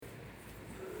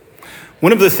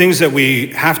One of the things that we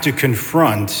have to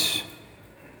confront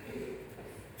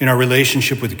in our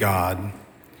relationship with God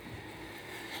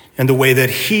and the way that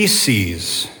he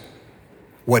sees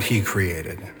what he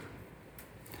created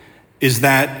is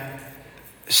that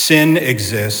sin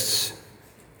exists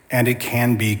and it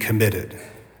can be committed.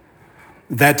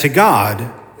 That to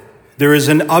God, there is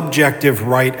an objective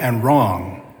right and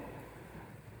wrong,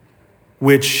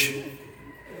 which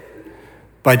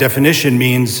by definition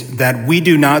means that we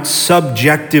do not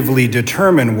subjectively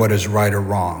determine what is right or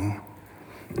wrong,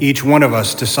 each one of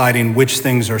us deciding which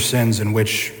things are sins and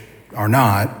which are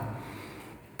not,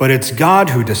 but it's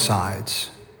God who decides.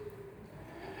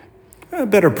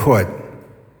 Better put,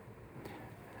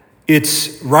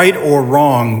 it's right or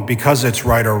wrong because it's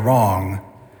right or wrong,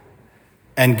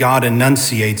 and God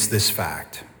enunciates this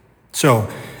fact. So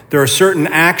there are certain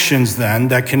actions then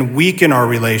that can weaken our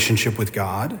relationship with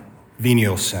God,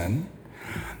 venial sin.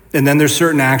 And then there's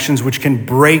certain actions which can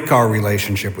break our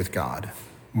relationship with God,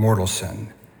 mortal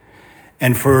sin.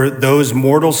 And for those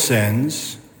mortal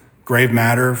sins, grave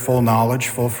matter, full knowledge,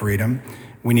 full freedom,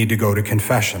 we need to go to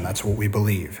confession. That's what we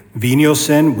believe. Venial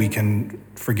sin, we can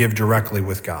forgive directly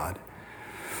with God.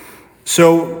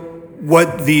 So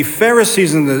what the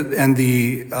Pharisees and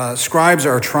the scribes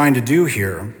are trying to do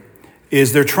here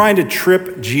is they're trying to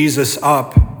trip Jesus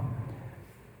up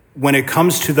when it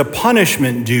comes to the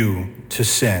punishment due to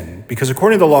sin. Because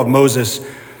according to the law of Moses,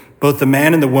 both the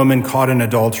man and the woman caught in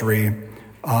adultery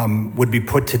would be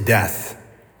put to death.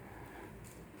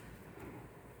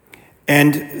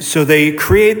 And so they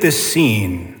create this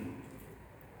scene,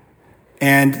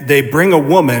 and they bring a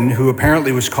woman who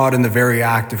apparently was caught in the very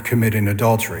act of committing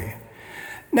adultery.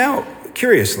 Now,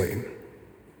 curiously,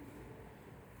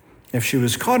 if she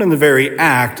was caught in the very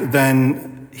act,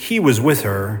 then he was with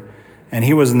her, and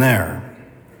he wasn't there.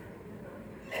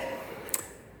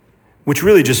 Which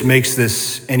really just makes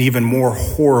this an even more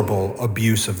horrible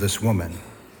abuse of this woman.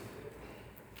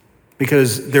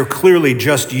 Because they're clearly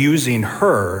just using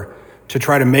her to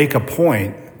try to make a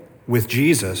point with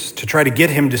Jesus, to try to get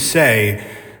him to say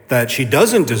that she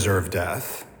doesn't deserve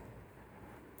death,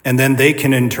 and then they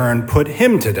can in turn put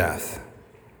him to death.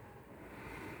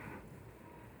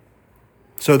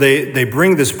 So they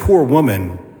bring this poor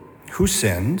woman who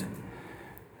sinned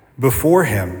before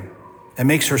him and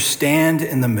makes her stand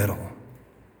in the middle.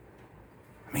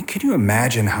 I mean, can you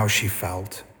imagine how she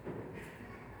felt?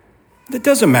 It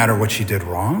doesn't matter what she did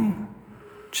wrong.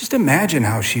 Just imagine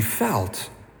how she felt,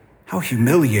 how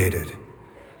humiliated,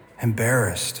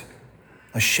 embarrassed,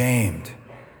 ashamed,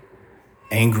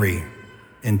 angry,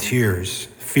 in tears,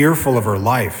 fearful of her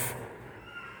life,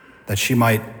 that she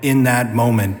might in that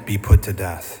moment be put to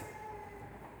death.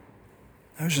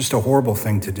 That was just a horrible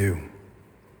thing to do.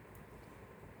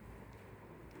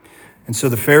 And so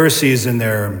the Pharisees in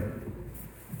their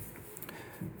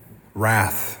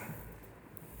wrath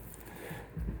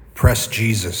pressed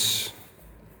Jesus.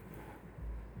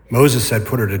 Moses said,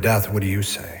 put her to death. What do you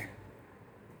say?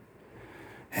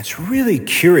 And it's really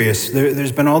curious.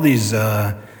 There's been all these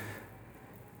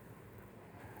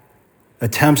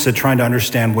attempts at trying to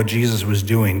understand what Jesus was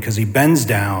doing, because he bends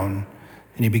down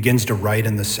and he begins to write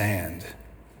in the sand.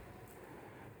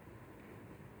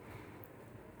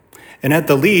 And at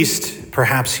the least,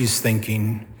 perhaps he's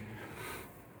thinking,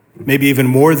 maybe even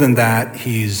more than that,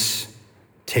 he's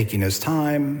taking his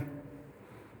time,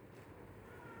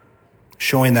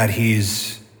 showing that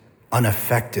he's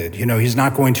unaffected. You know, he's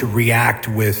not going to react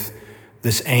with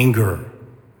this anger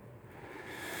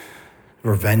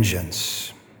or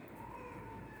vengeance.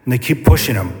 And they keep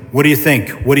pushing him. What do you think?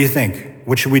 What do you think?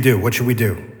 What should we do? What should we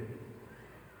do? And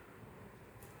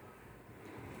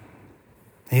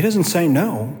he doesn't say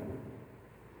no.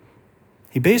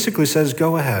 He basically says,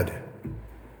 go ahead.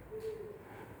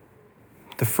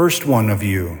 The first one of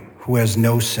you who has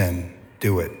no sin,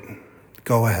 do it.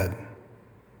 Go ahead.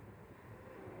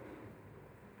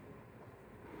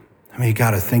 I mean, you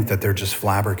got to think that they're just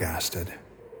flabbergasted.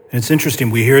 And it's interesting,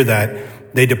 we hear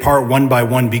that they depart one by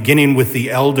one, beginning with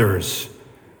the elders.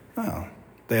 Oh,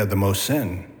 they had the most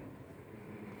sin.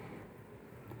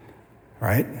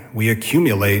 Right? We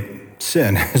accumulate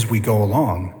sin as we go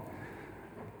along.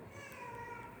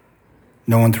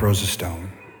 No one throws a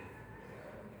stone.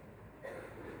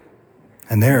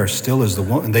 And there still is the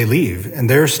woman. They leave, and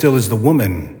there still is the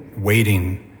woman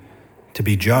waiting to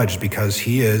be judged, because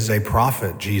he is a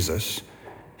prophet, Jesus.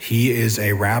 He is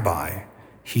a rabbi.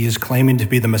 He is claiming to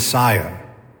be the Messiah.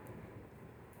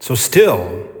 So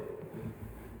still,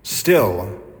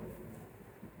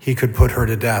 he could put her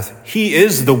to death. He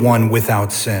is the one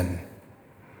without sin.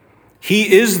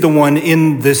 He is the one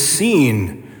in this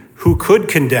scene who could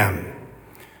condemn,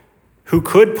 who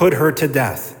could put her to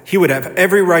death. He would have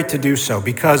every right to do so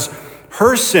because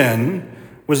her sin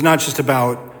was not just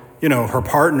about, her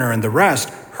partner and the rest.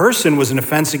 Her sin was an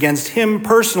offense against him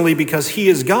personally because he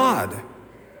is God.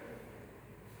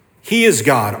 He is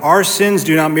God. Our sins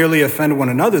do not merely offend one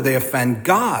another, they offend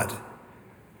God.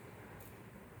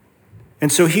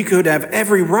 And so he could have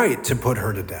every right to put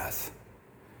her to death.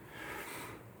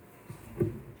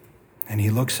 And he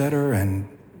looks at her, and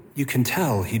you can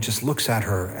tell he just looks at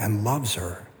her and loves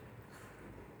her.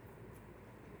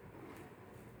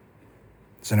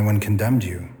 Has anyone condemned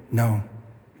you? No.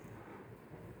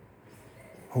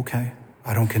 Okay,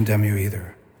 I don't condemn you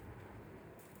either.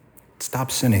 Stop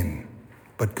sinning,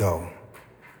 but go.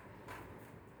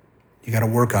 You got to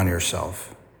work on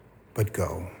yourself, but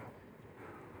go.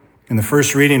 In the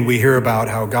first reading, we hear about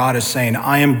how God is saying,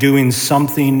 I am doing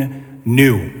something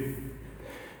new.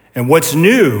 And what's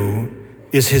new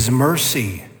is his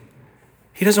mercy.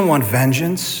 He doesn't want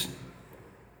vengeance.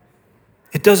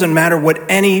 It doesn't matter what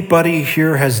anybody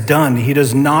here has done. He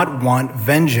does not want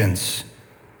vengeance.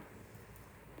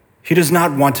 He does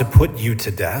not want to put you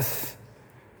to death.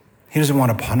 He doesn't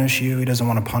want to punish you. He doesn't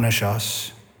want to punish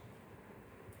us.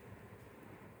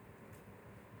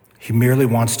 He merely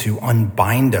wants to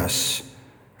unbind us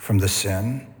from the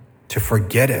sin, to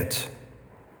forget it,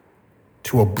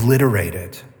 to obliterate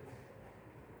it.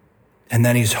 And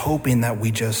then he's hoping that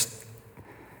we just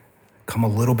come a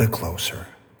little bit closer.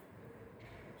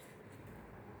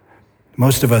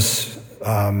 Most of us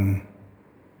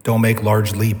don't make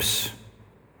large leaps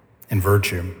in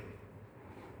virtue.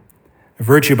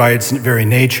 Virtue, by its very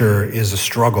nature, is a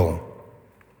struggle.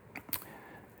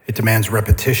 It demands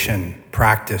repetition,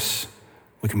 practice.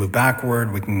 We can move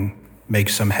backward, we can make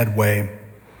some headway,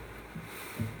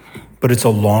 but it's a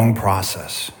long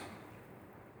process.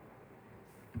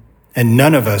 And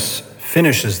none of us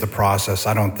finishes the process,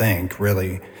 I don't think,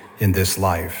 really, in this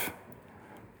life.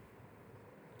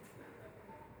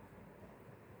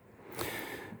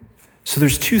 So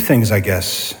there's two things, I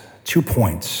guess, 2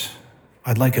 points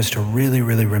I'd like us to really,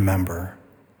 really remember.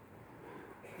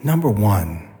 Number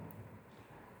one,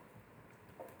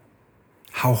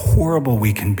 how horrible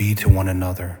we can be to one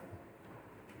another.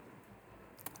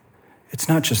 It's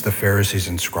not just the Pharisees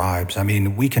and scribes. I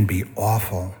mean, we can be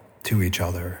awful to each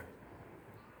other.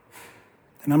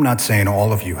 And I'm not saying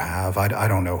all of you have. I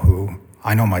don't know who.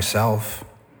 I know myself,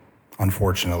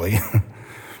 unfortunately.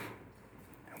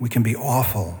 We can be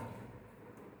awful.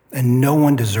 And no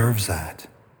one deserves that,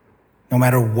 no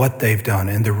matter what they've done.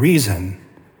 And the reason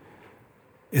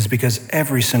is because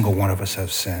every single one of us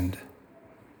has sinned,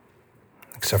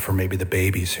 except for maybe the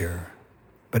babies here.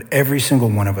 But every single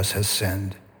one of us has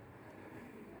sinned.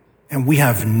 And we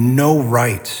have no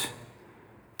right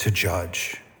to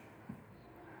judge.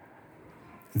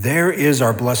 There is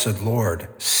our blessed Lord,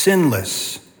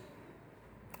 sinless,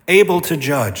 able to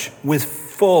judge with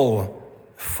full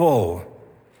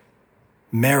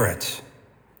merit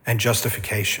and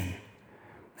justification.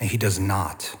 And he does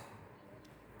not.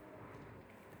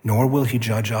 Nor will he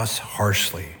judge us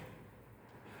harshly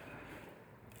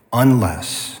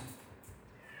unless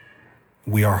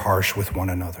we are harsh with one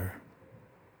another.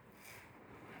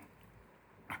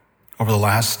 Over the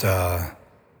last,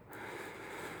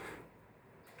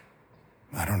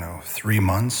 3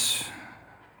 months,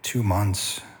 2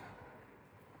 months,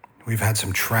 we've had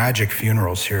some tragic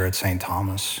funerals here at St.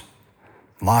 Thomas.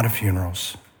 A lot of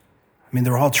funerals. I mean,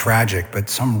 they're all tragic, but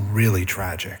some really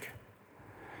tragic.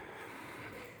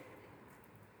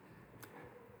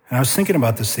 And I was thinking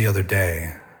about this the other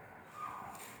day.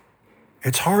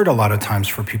 It's hard a lot of times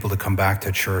for people to come back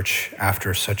to church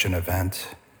after such an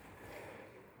event.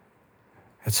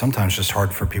 It's sometimes just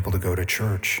hard for people to go to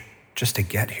church, just to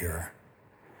get here.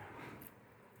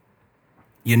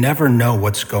 You never know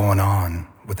what's going on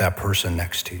with that person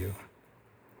next to you.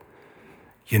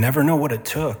 You never know what it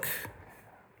took.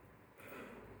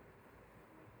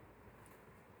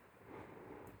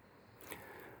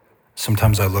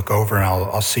 Sometimes I look over and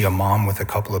I'll see a mom with a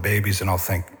couple of babies and I'll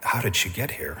think, how did she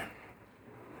get here?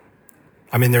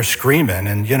 I mean, they're screaming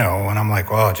and I'm like,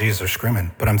 oh, geez, they're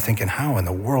screaming. But I'm thinking, how in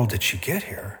the world did she get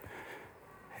here?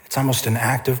 It's almost an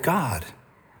act of God.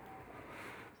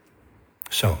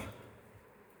 So,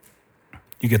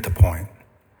 you get the point.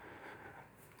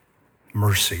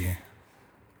 Mercy.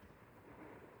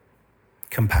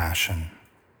 Compassion.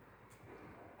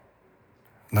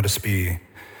 Let us be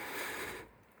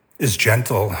as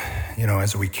gentle,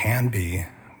 as we can be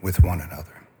with one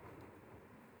another.